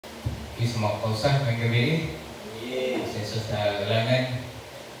Isa mga kausa, may gabi. Isa sa galangan.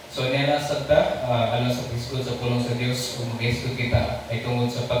 So, niya nasa ta, alam sa Kristo sa pulong sa Diyos, kung mag-isko kita ay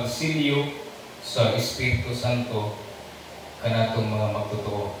tungod sa pagsilyo sa Espiritu Santo kanatong mga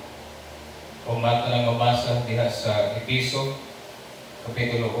magtotoo. Kung mato lang mabasa diha sa Episo,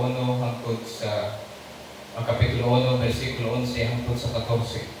 Kapitulo 1 hangtod sa Kapitulo 1, versikulo 11 hangtod sa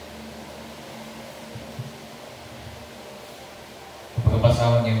 14.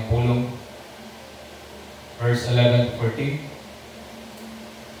 Pagkabasahan niyang pulong, verse 11 to 14.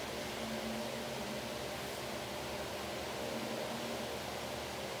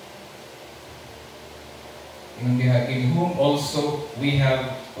 In whom also we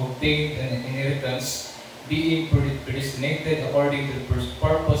have obtained an inheritance, being predestinated according to the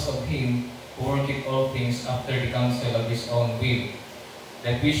purpose of Him who worketh all things after the counsel of His own will,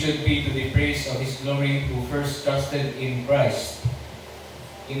 that we should be to the praise of His glory, who first trusted in Christ,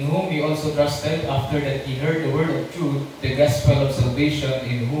 in whom ye also trusted, after that ye heard the word of truth, the gospel of salvation,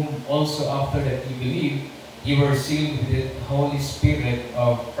 in whom also after that ye believed, ye were sealed with the Holy Spirit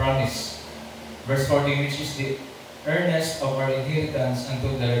of promise. Verse 14, which is the earnest of our inheritance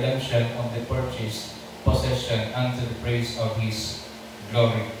unto the redemption of the purchased possession unto the praise of His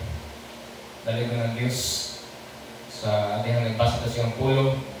glory. Daligo ng Diyos sa ating nagbasa na siyang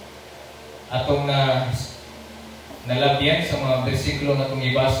pulong. Atong nalabyan sa mga bersikulo na itong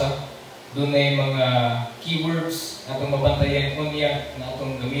ibasa, doon ay mga keywords atong mabantayan unya na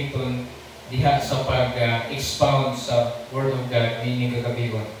atong gamiton diha sa pag-expound sa Word of God nining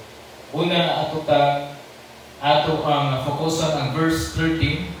kagabigon. Una, ato ang fokusan ang verse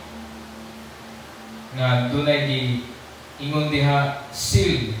 13 na dunay di ingon diha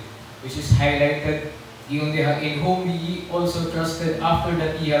seal, which is highlighted. Ingon diha, in whom ye also trusted, after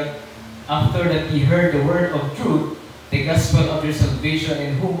that ye heard the word of truth, the gospel of your salvation,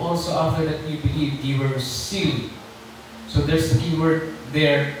 in whom also after that ye believed, ye were sealed. So there's the key word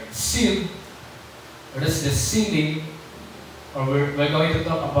there, seal, or that's the sealing. Or we're going to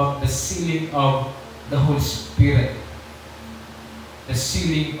talk about the sealing of the Holy Spirit. The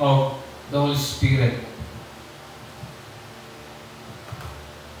sealing of the Holy Spirit.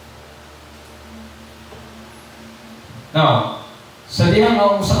 Now, sa dihang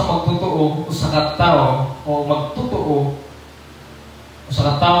ang usa ka magtotoo, usa ka tao, o magtotoo, usa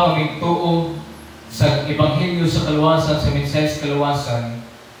ka tao ang magtuo sa Ebanghelyo sa kaluwasan, sa mensahe sa kaluwasan,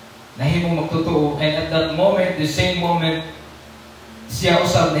 nahimong magtotoo, and at that moment, the same moment, siya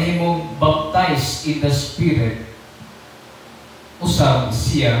usab nahimong baptized in the Spirit. Usab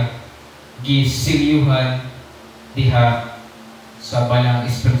siya gisilyuhan diha sa balang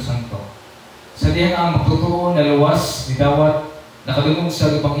Espiritu Santo. Sa diha ang magtotoo na luwas ni dawat nakadungog sa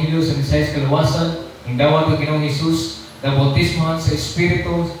Ebanghelyo sa mensahe sa kaluwasan, ang dawat ng Ginoong Hesus na bautismohan sa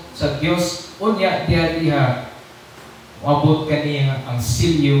Espiritu sa Dios, unya diha moabot kaniya ang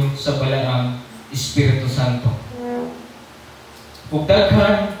silyo sa balang Espiritu Santo. Ug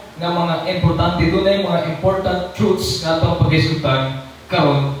daghan nga mga importante dunay mga important truths nga atong pag-isutan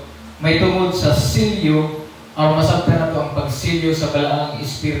karon may tungod sa silyo aron masabtan nato ang pagsilyo sa balaang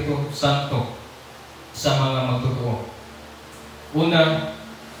Espiritu Santo sa mga magtotoo. Una,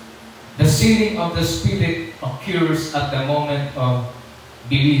 the sealing of the Spirit occurs at the moment of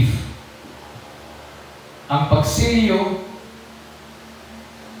belief. Ang pagsilyo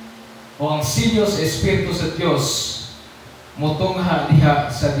o ang silyo sa Espiritu sa Dios mutungha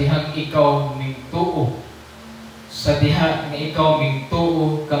diha sa dihang ikaw mingtuo, sa diha nga ikaw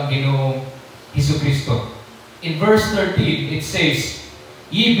mingtuo kang Ginoong Hesukristo. In verse 13 it says,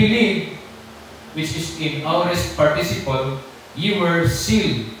 ye believe, which is in aorist participle, ye were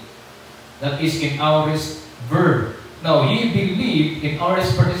sealed, that is in aorist verb. Now, ye believe in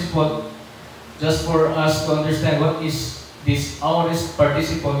aorist participle, just for us to understand what is this aorist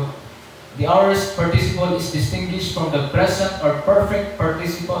participle. The aorist participle is distinguished from the present or perfect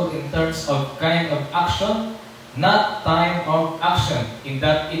participle in terms of kind of action, not time of action, in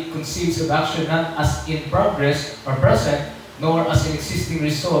that it conceals of action not as in progress or present, nor as an existing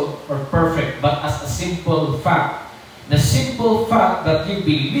result or perfect, but as a simple fact. The simple fact that you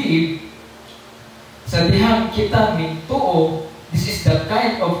believe, sa dihang kita mingtuo, this is the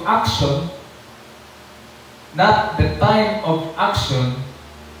kind of action, not the time of action.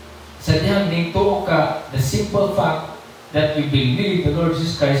 Sa dihang mingtuo ka, the simple fact that you believe the Lord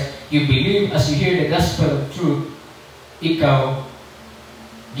Jesus Christ, you believe as you hear the gospel of truth, ikaw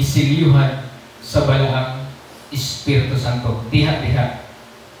gisilyuhan sa balaang Espiritu Santo. Diha-diha.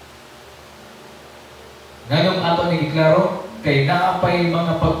 Ganong ato ni klaro, kay naapay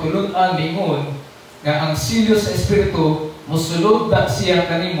mga pagtulun-an ningon nga ang silyo sa Espiritu musulod na siya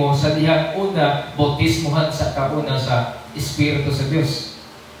kanimo sa dihang una bautismuhan sa kauna sa Espiritu sa Dios.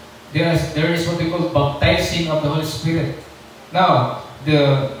 There is what we call baptizing of the Holy Spirit. Now,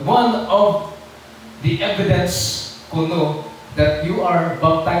 the one of the evidence kuno that you are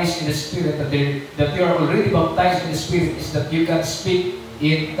baptized in the Spirit, that you are already baptized in the Spirit, is that you can speak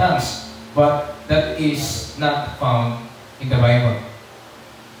in tongues. But that is not found in the Bible.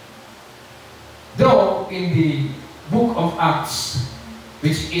 Though in the book of Acts,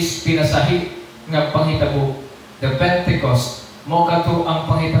 which is pinasahi nga panghitabo, the Pentecost, mo kato ang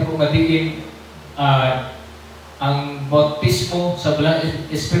panghitabo nga diin ang bautismo sa balang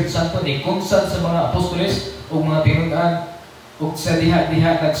Espiritu Santo ni kunsan sa mga apostoles o mga tinun-an ug sa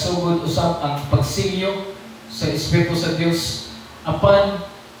diha-diha nagsugod usab ang pagsilyo sa Espiritu sa Dios apan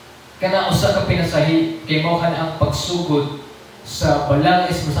kana usa ka pinasahi kay mao kana ang pagsugod sa balang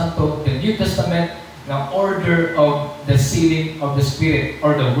Espiritu Santo, the New Testament, ng order of the sealing of the Spirit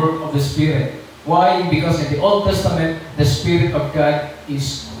or the work of the Spirit. Why? Because in the Old Testament, the Spirit of God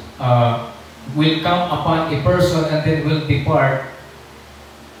is will come upon a person and then will depart.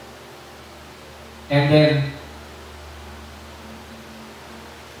 And then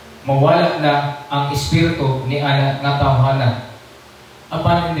mawala na ang Espiritu ni ana nga tawhana.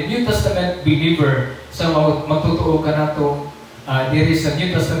 Upon in the New Testament believer, sa magtutuo ka nato, there is a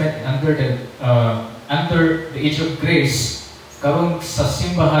New Testament under the age of grace, karon sa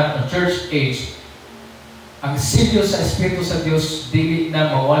simbahan o church age, ang silyo sa Espiritu sa Dios dili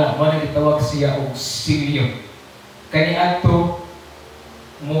na mawala. Mo na gitawag siya og silyo. Kaniadto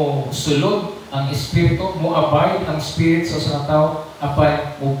mo sulod ang Espiritu, mo abide ang Spirit sa usa ka tawo,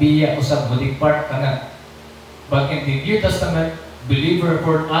 apan mo biya usab mo depart kana. But in the New Testament believer,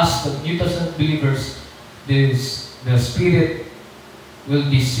 for us, the New Testament believers, the Spirit will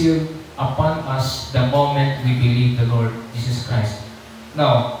be sealed upon us the moment we believe the Lord Jesus Christ.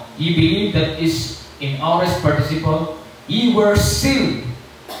 Now, ye believe that is in aorist participle, ye were sealed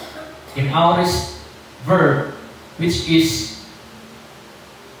in aorist verb, which is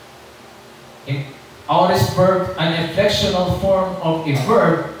in aorist verb, an inflectional form of a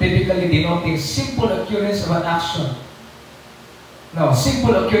verb typically denoting simple occurrence of an action. Now,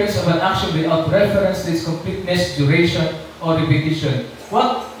 simple occurrence of an action without reference to its completeness, duration, or repetition.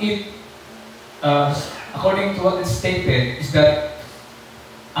 What it, according to what is stated, is that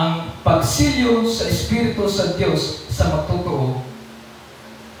ang pagsilyo sa Espiritu sa Dios sa magtutuo,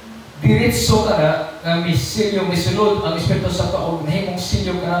 diretso ka na nga misilyo, misulod ang Espiritu sa tao, nahimong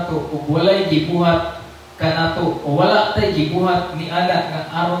silyo ka nato, o walay gibuhat ka nato, o wala tay gibuhat ni ala nga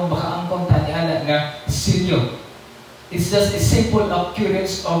aron baka angkon ta ni ala nga silyo. It's just a simple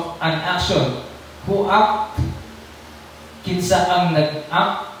occurrence of an action. Who act, kinsa ang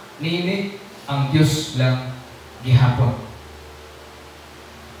nag-act niini, ang Dios lang gihapon.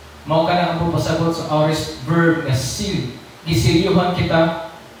 Mao kana ang pasagot sa aorist verb nga seal. Gisilyuhan kita,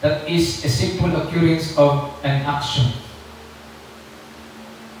 that is a simple occurrence of an action.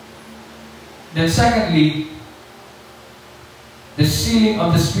 Then secondly, the sealing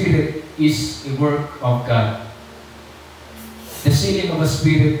of the Spirit is a work of God. The sealing of the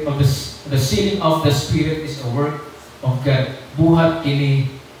Spirit the sealing of the Spirit is a work of God. Buhat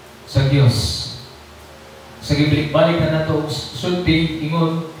kini sa Dios. Sa gibalik-balik na nato sulti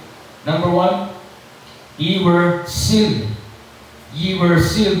ingon, number 1, ye were sealed. Ye were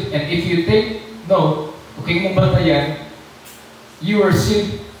sealed, and if you take note, okay mong bantayan, you were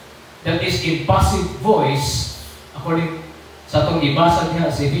sealed, that is in passive voice, according sa atong gibasa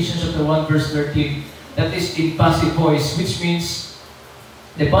diha sa Ephesians chapter 1 verse 13. That is in passive voice, which means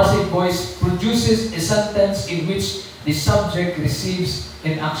the passive voice produces a sentence in which the subject receives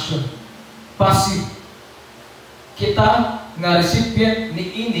an action. Passive. Kita nga recipient ni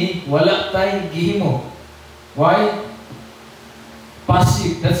ini, wala tay gihimo. Why?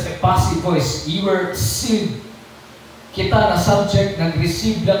 Passive. That's a passive voice. You were sealed. Kita na subject,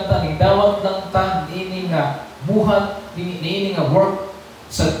 nag-receive lang ta, nagdawat lang ta, ni nga buhat, ni nga work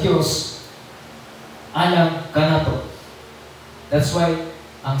sa Dios. Alam ka na to. That's why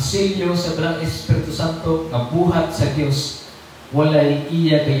ang selyo sa Balang Espiritu Santo nga buhat sa Dios, walay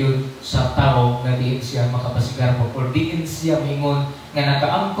iya gayon sa tao nga diin siya makapasigarbo or diin siya mingon nga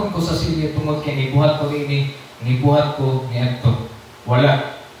nakaangkon ko sa selyo tungod kay nibuhat ko ini, nibuhat ko niadto.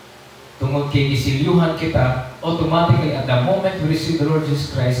 Wala. Tungod kay gisilyuhan kita, automatically at the moment we receive the Lord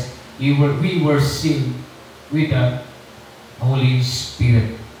Jesus Christ, we were sealed with the Holy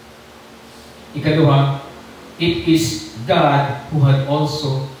Spirit. Ikaduha, it is God who had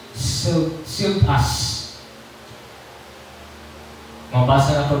also sealed us.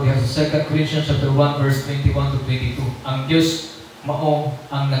 Mabasa na ito diha sa 2 Corinthians chapter 1 verse 21 to 22. Ang Dios mao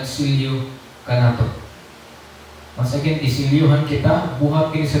ang nagsilyo kanato. Once again, isilyuhan kita,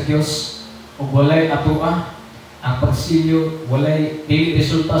 buhat kini sa Dios ug walay atoa. Ang pagsilyo walay dili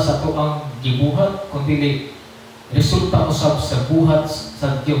resulta sa ato ang gibuhat kundi resulta usab sa buhat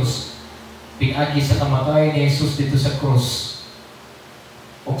sa Dios pinaagi sa kamatay ni Jesus dito sa cross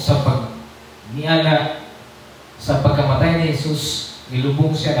ug sa niana sa pagkamatay ni Jesus.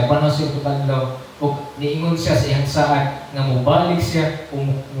 Nilubong siya, nabanaw siya tutanlaw, o niingon siya sa iyang saad nga mubalik siya,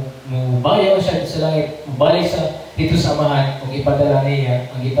 mubayaw siya sa langit, mubalik siya dito sa amahan, kung ipadala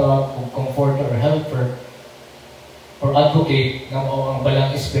niya, ang gitawag kong comforter or helper or advocate ng ang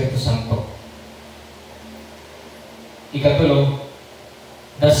balang Espiritu Santo. Ikatulo,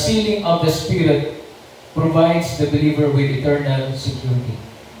 the sealing of the Spirit provides the believer with eternal security.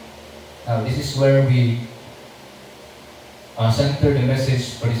 Now, this is where we center the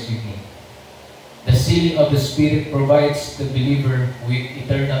message for this evening. The sealing of the Spirit provides the believer with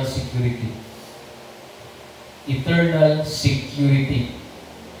eternal security. Eternal security.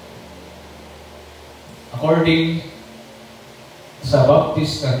 According sa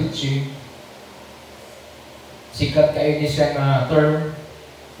Baptist na teaching, sikat kayo ni siya na term.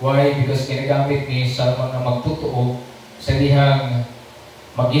 Why? Because ginagamit ni sa mga magtutuo sa dihang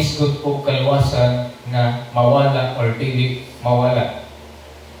mag-isgot o kaluwasan na mawala or dili mawala.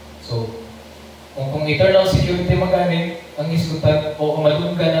 So, kung eternal security maganin, ang isgutan o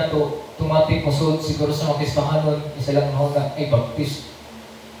madungga na to, tumatik musod siguro sa mga Kristohanon, isa lang mahuna ay Baptist.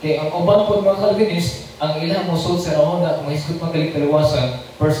 Kaya ang uban po mga Calvinist, ang ilang musod sa mahuna, kung isgot magaling kaluwasan,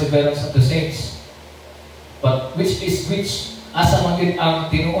 perseverance of the saints. But which is which? Asa man yun ang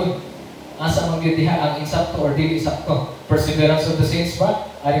tinuod? Asa man yun diha ang insakto or dili insakto? Perseverance of the saints ba?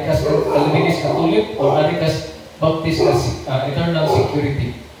 Arikas Calvinist Catholic o arikas Baptist eternal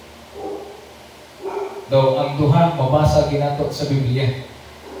security? Though ang duha mabasa ginato sa Biblia.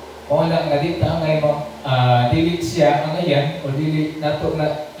 Kung wala nga dita ngay dili siya ang ayan o dili nato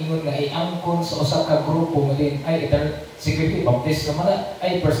na ingon nga iangkon sa usa ka grupo nga din ay eternal security. Baptist naman na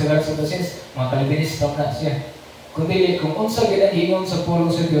ay perseverance of the saints, mga Calvinist naman na siya. Kundi kung unsa ginaingon sa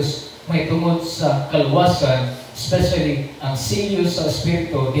pulong sa Dios may tungod sa kaluwasan, especially ang silyo sa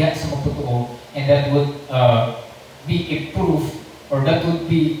Espiritu diha sa magtotoo, and that would be a proof, or that would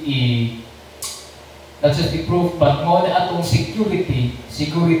be not just a proof, but mo na atong security,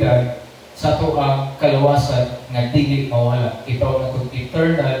 seguridad sa ato ang kaluwasan nga dili mawala. Ito na itong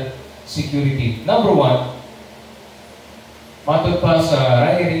eternal security. Number one, matod pa sa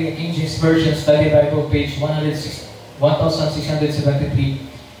Ryrie King James Version Study Bible page 1673,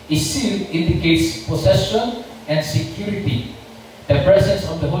 a seal indicates possession and security. The presence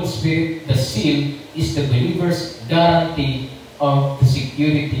of the Holy Spirit, the seal, is the believer's guarantee of the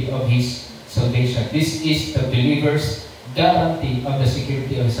security of his salvation. This is the believer's guarantee of the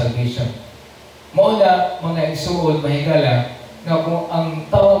security of his salvation. Mauna, mga igsuon, mahigala, na kung ang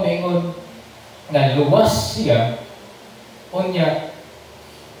tao maingon na luwas siya, unya,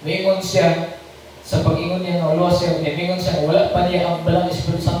 maingon siya, sa pag-ingon niya nga luwas siya, maingon siya, wala pa niya ang balang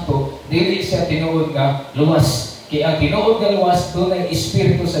Espiritu Santo, dili siya tinuod nga luwas. Kaya ang tinuod nga luwas, doon ay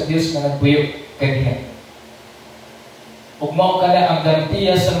Espiritu sa Diyos na nagbuyo kaniya. Ug mao kana ang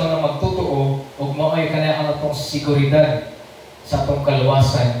garantiya sa mga magtutuo, ug mao ay kana ang atong seguridad sa atong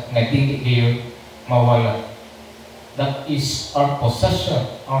kaluwasan nga dili giyon mawala. That is our possession,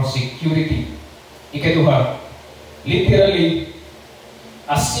 our security. Ikaduha, literally,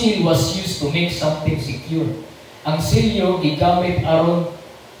 a seal was used to make something secure. Ang silyo gigamit aron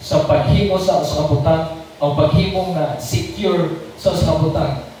sa paghimo sa kabutan o paghimo nga secure sa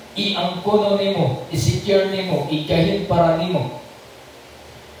kabutan. I-angkono nimo, i-secure nimo, ikahin para nimo.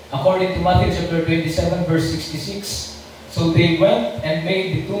 According to Matthew chapter 27 verse 66, so they went and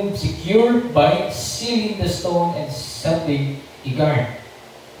made the tomb secure by sealing the stone and setting a guard.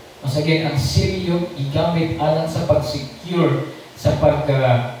 Once again, ang silyo igamit alang sa pag-secure, sa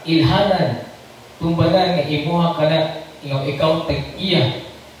pag-ilhanan, tumbanan nga imuha ka na, ikaw tag-iya,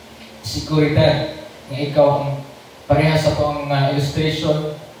 seguridad, nga ikaw ang parehas sa itong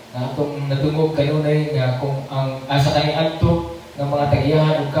illustration na itong nadungog kanunay nga kung ang asa kani adto ng mga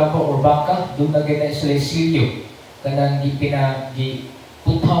tagiyahan o kabo o baka, doon na gina sila silyo. Kanang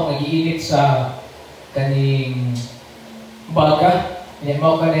giputaw, nga giinit sa kaning baga, hindi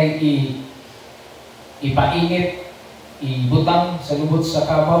mo ka na ipainit, ibutang sa lubot sa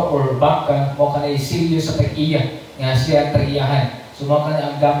kabaw or baka, mo ka na isilyo sa tag-iya, nga siya tagiyahan. So mo ka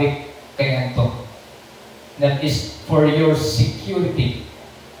na ang gamit kanya ito. That is for your security.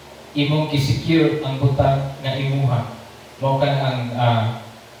 Imong kisecure ang butang na imuha. Mao ka ang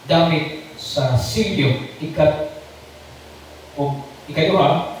gamit sa silyo. Ikaduha,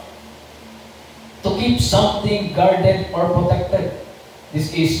 to keep something guarded or protected. This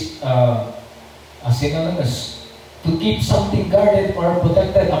is synonymous. To keep something guarded or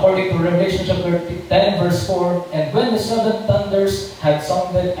protected, according to Revelation chapter 10 verse 4, and when the seven thunders had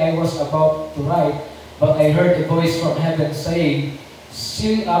sounded, I was about to write, but I heard a voice from heaven saying,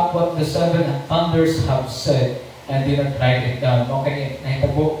 seal up what the seven thunders have said, and do not write it down. Okay,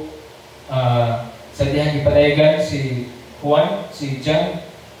 nahitabo sa dihang ipadayagan si Juan, si John,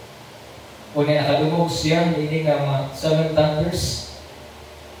 una nakadungog siya, ini nga mga seven thunders.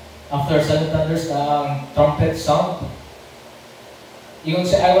 After seven thunders, ang trumpet sound. Yung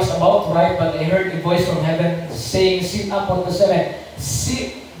say, I was about to write, but I heard a voice from heaven saying, seal up what the seven.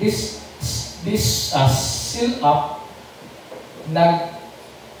 Seal up,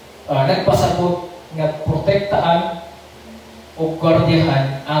 nagpasabot nga protektaan o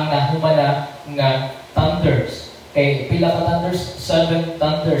gwardiyahan ang nahumana nga thunders. Kay pila ka thunders? Seven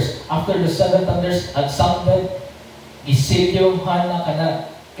thunders. After the seven thunders had sounded, isilyohan na kana,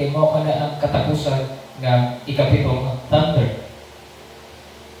 kay mo kana ang katapusan nga ikapitong thunder.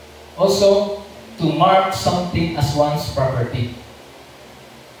 Also, to mark something as one's property.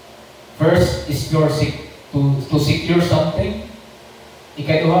 First is to secure something.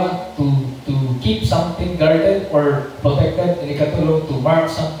 Ikaduha, to keep something guarded or protected. And ikatulo, to mark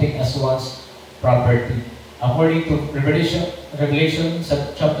something as one's property. According to Revelation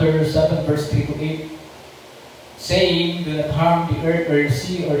chapter 7 verse 3 to 8, saying, do not harm the earth or the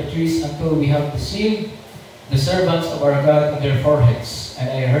sea or the trees until we have sealed the servants of our God on their foreheads. And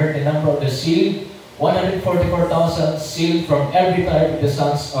I heard the number of the sealed, 144,000 sealed from every tribe of the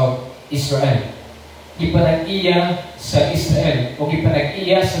sons of Israel. Ipanag-iya sa Israel, o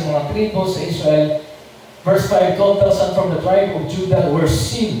ipanag-iya sa mga tribo sa Israel. Verse 5, 12,000 from the tribe of Judah were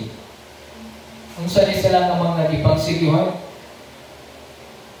sealed. Kung saan sila ang mga ipangsilyuhan?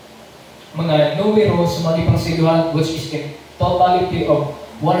 Mga numero sa mga ipangsilyuhan, which is in totality of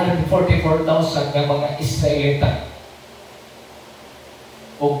 144,000 ng mga Israelita.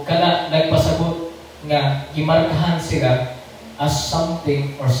 O kana nagpasabot nga gimarkahan sila as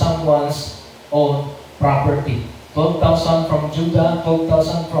something or someone's own property. 12,000 from Judah,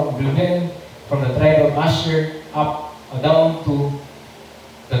 12,000 from Reuben, from the tribe of Asher, up down to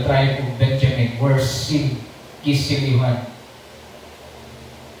the tribe of Benjamin, were sealed, gisilihan.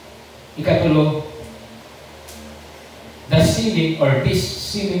 Ikatulo, the sealing or this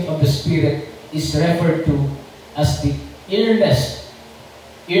sealing of the Spirit is referred to as the earnest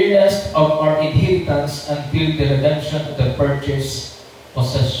of our inheritance until the redemption of the purchased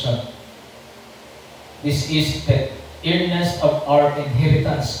possession. This is the earnest of our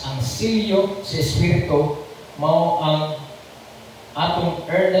inheritance. Ang silyo sa Espiritu mao ang atong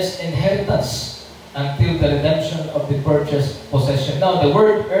earnest inheritance until the redemption of the purchased possession. Now, the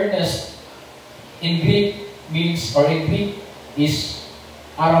word earnest in Greek means, or in Greek is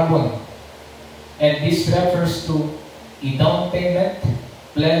arabon. And this refers to a down payment,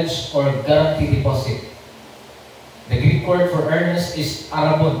 pledge, or guarantee deposit. The Greek word for earnest is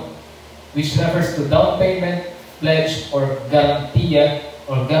arabon, which refers to down payment, pledge, or guarantee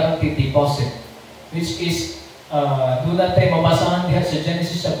deposit, which is doon natin mabasahan diha sa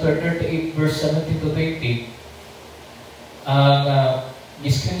Genesis chapter 38 verse 17 to 20. Ang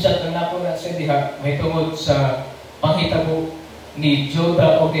screenshot na po na siya diha may tungod sa panghitabo ni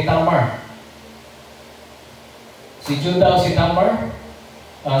Judah o ni Tamar. Si Judah o si Tamar,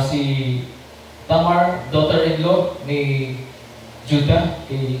 si Tamar, daughter-in-law ni Judah,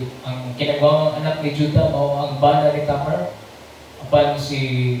 ang kinagawang anak ni Judah mao ang bana ni Tamar. Apan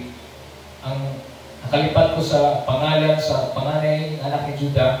ang nakalipat ko sa pangalan sa panganay anak ni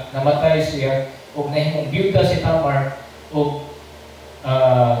Judah, namatay siya ug nahimong byuda si Tamar ug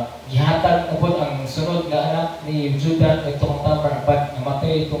gihatag na po ang sunod nga anak ni Judah ito kang Tamar, apan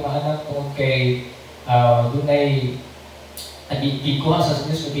namatay itong anak tungod kay dunay gikuha sa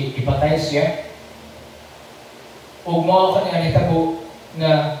Diyos ug ipatay siya. Ug mao kani nahitabo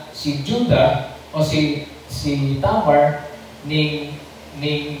nga si Judah o si Tamar ning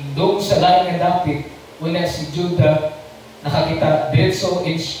doon sa lain nga dapit, una si Judah nakakita diretso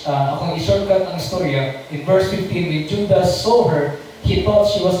akong i-shortcut ang istorya. In verse 15, when Judah saw her, he thought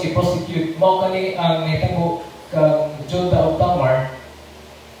she was a prostitute. Mao kani ang nahitabo kang Judah o Tamar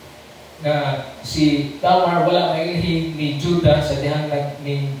na si Tamar wala mailhin ni Judah sa dihang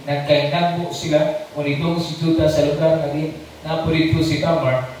nagkainagbo sila o nitong si Judah sa lugar na napurito si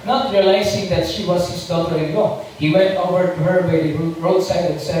Tamar, not realizing that she was his daughter-in-law. He went over to her by the roadside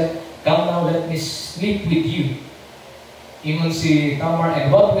and said, "Come now, let me sleep with you." Ingon si Tamar, and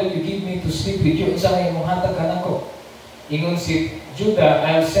what will you give me to sleep with you? Unsa nga imong hatag kanako? Ingon si Judah,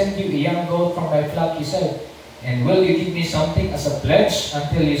 I'll send you a young goat from my flock, he said. And will you give me something as a pledge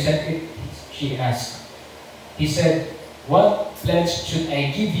until you send it? She asked. He said, what pledge should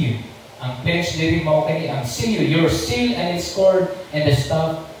I give you? Ang pledge diri mao kani ang seal, your seal and its cord and the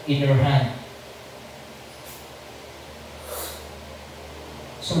staff in your hand.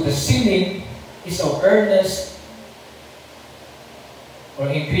 So the sealing is our earnest, or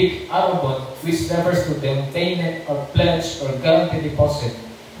in Greek, arabon, which refers to the payment or pledge or guarantee deposit.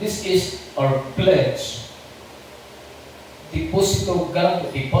 This is our pledge. Deposito,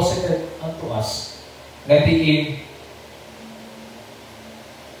 deposited unto us. Nga diin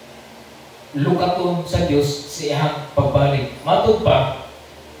lukaton sa Dios sa iyang pagbalik. Matud pa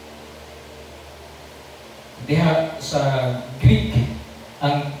diha sa Greek,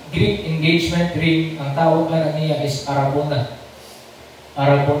 ang Greek engagement ring, ang tawag lang niya is arabona.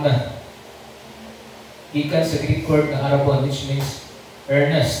 Arabona. Gikan sa Greek word na arabon, which means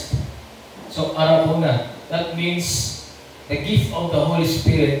earnest. So arabona, that means the gift of the Holy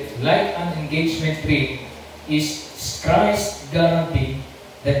Spirit, like an engagement ring, is Christ's guarantee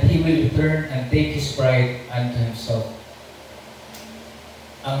that He will return and take His bride unto Himself.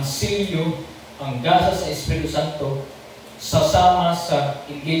 Ang silyo, ang gasa sa Espiritu Santo, sasama sa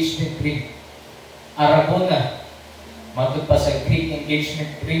engagement ring. Arabona, matod pa sa Greek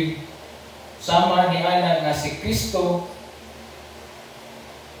engagement ring, sama ni Ana nga si Kristo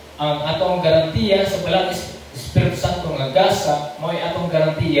ang atong garantiya sa balang Espiritu Santo nga gasa, mo'y atong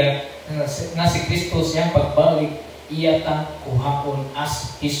garantiya nga si Kristo siyang pagbalik, iya ta kuhakon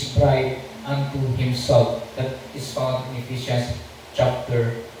as His bride unto Himself. That is found in Ephesians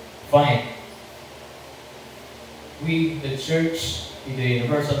chapter 5. We, the church, the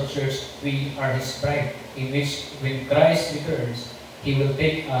universal church, we are His bride, in which when Christ returns, He will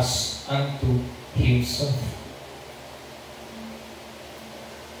take us unto Himself.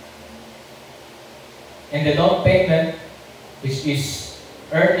 And the down payment, which is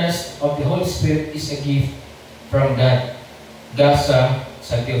earnest of the Holy Spirit, is a gift from God. Gasa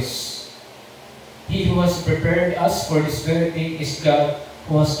sa Diyos. He who has prepared us for this very thing is God,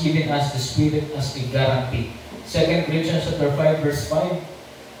 who has given us the Spirit as a guarantee. 2 Corinthians chapter 5 verse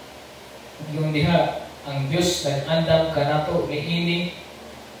 5. Yung diha, ang Diyos nag-andam kanato ni ini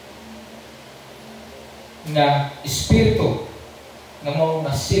na Espiritu nga mao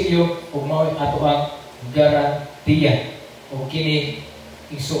nasilyo ug mao ato ang garantiya o kini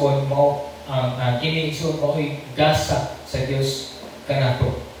igsuon mao ang kini igsuon mao gasa sa Dios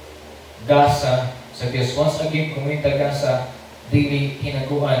kanato. Gasa sa Dios. Once again, kung may gasa, dili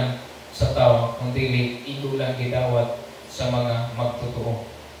hinaguan sa tao, kung dili idulang gidawat sa mga magtotoo.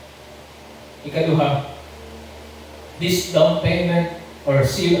 Ikaduha, this down payment or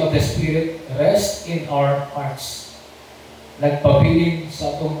seal of the Spirit rests in our hearts. Nagpabilin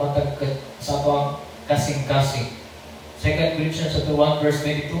sa atong matag sa atong kasing-kasing. 2 Corinthians 1 verse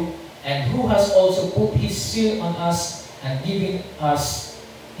 22, and who has also put His seal on us and given us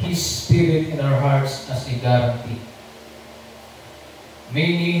His Spirit in our hearts as a guarantee.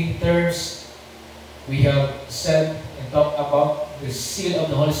 Many terms we have said and talked about the seal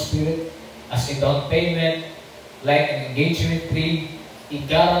of the Holy Spirit as a down payment, like an engagement ring, a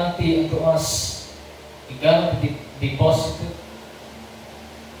guarantee unto us, a guarantee deposited,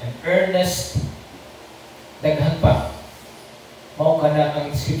 an earnest, daghan pa. Mao kana ang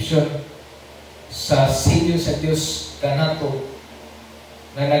inscription sa silyo sa Dios kanato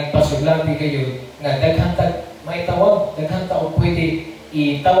na nagpasuglabi kayo na daghan ta maitawag, daghan ta o pwede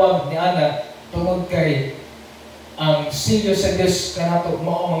itawag ni ana tungod kay ang silyo sa Dios kanato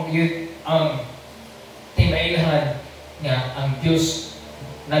mao ang ang timailhan nga ang Dios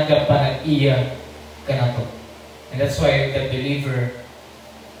nagapanag-iya kanato. And that's why the believer,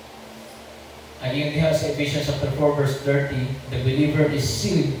 ayun diha sa Ephesians chapter 4 verse 30, the believer is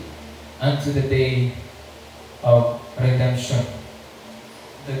sealed unto the day of redemption.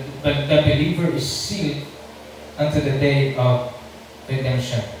 The believer is sealed unto the day of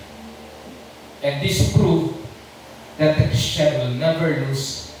redemption. And this proves that the Christian will never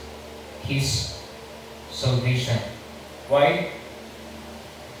lose his salvation. Why?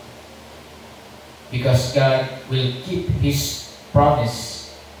 Because God will keep His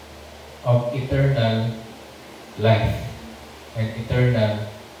promise of eternal life and eternal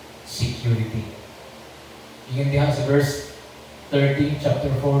security. Yun diha sa verse 30,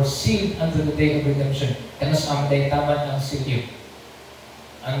 chapter 4, sealed unto the day of redemption. Kanos ang day taman ang silyo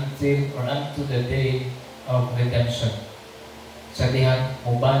until or unto the day of redemption. Sa dihan,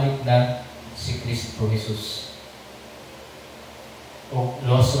 mubalik na si Kristo Jesus. o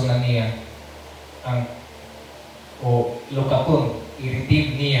loso na niya ang o lukaton,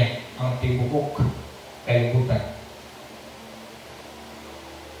 i-redeem niya ang tibuok kalibutan.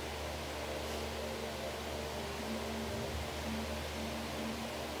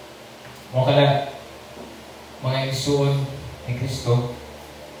 Mo kala mga igsoon ni Kristo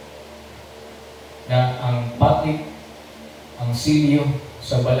na ang patik, ang silyo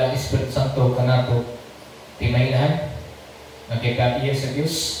sa bala Espiritu Santo kanato timailahan nakikaiya sa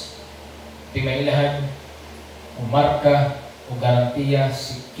Dios, timailahan umarka o garantiya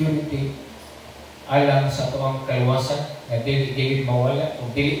security alang sa tuang kaluwasan na dili mawala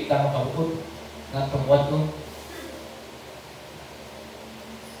o dili ta makabukod na tungwadon.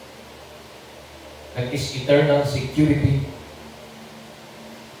 That is eternal security.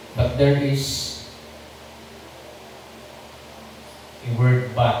 But there is a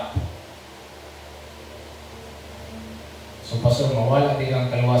word but. So pastor, mawala din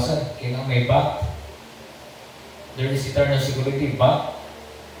ang kaluwasan. Kaya may but. There is eternal security, but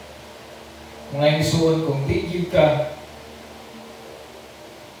mga isuon kung di yun ka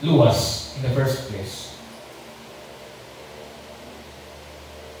luwas in the first place.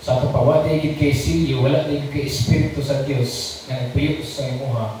 Sa ato pa, wala din kay silyo, wala din kay Espiritu sa Diyos na nagpuyok sa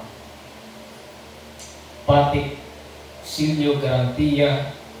imuha. Patik, silyo,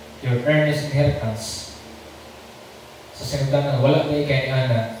 garantiya, your earnest inheritance. Sa sinutanan, wala din kay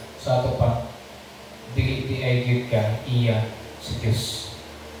ana, sa ato pa, di ay gid ka iya sa Diyos.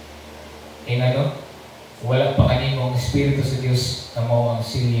 Ano? Wala pa kanimong Espiritu sa Diyos na mao ang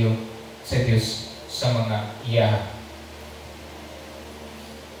silyo sa Diyos sa mga iya.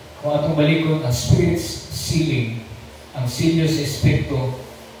 Kung atong balikon ang Spirit's sealing, ang silyo sa Espiritu,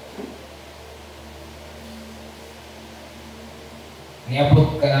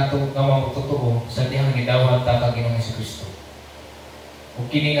 niabot ka nato nga mamutotoo sa dihang gidawat ta Ginoong Jesucristo. Kung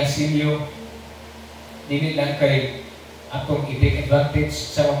kini nga silyo, dili lang kay atong i-take advantage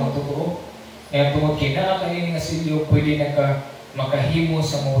sa mamutotoo, kaya tungod kina kini nga silyo, pwede na makahimo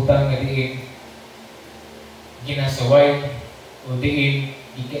sa mutang nga diin ginasaway o diin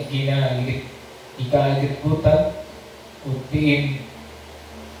ikaalitutan o diin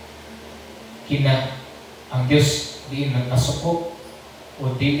kina ang Diyos diin nagkasukop o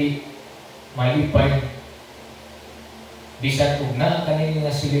dili malipay bisan ug naa kanini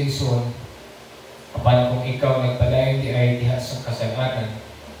nga sila ison apan kung ikaw nagpadayon di ay diha sa kasalanan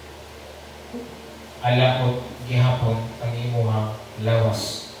alaot gihapon ang imuhang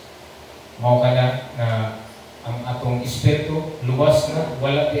lawas. Mao kana na ang atong espiritu luwas na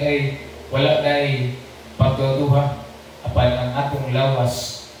wala na pagduduha apan ang atong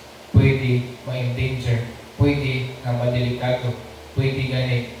lawas pwede ma-endanger, pwede na madelikado, pwede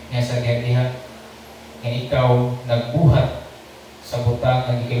gani nga sa diha nga ikaw nagbuhat sa butang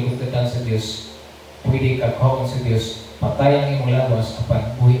ang ikalibutan sa Dios, pwede ka kahon sa Dios, patay ang imong lawas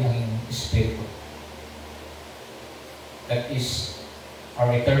apan buhi ang imong espiritu. That is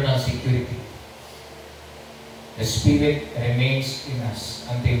our eternal security. The Spirit remains in us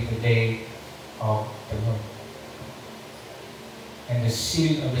until the day of the Lord. And the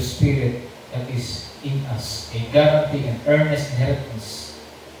seal of the Spirit that is in us, a guarantee and earnest inheritance,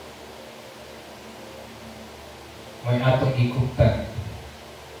 may atong ikuptan.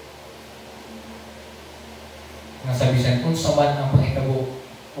 Nga sabisan, kung saman ang mahitabo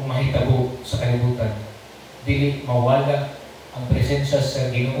o mahitabo sa kalibutan, dili mawala ang presensya sa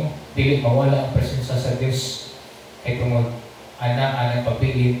Ginoo, dili mawala ang presensya sa Diyos. Kaya tungod, ana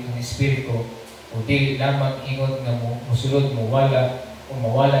pabilin ang Espiritu o dili lamang ingon na musulod, mawala o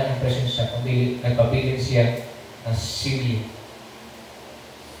mawala ang presensya, kung dili nagpabilin siya na silyo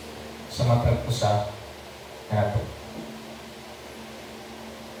sa matagpusa nato.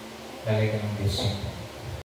 Dali ka ng Diyos.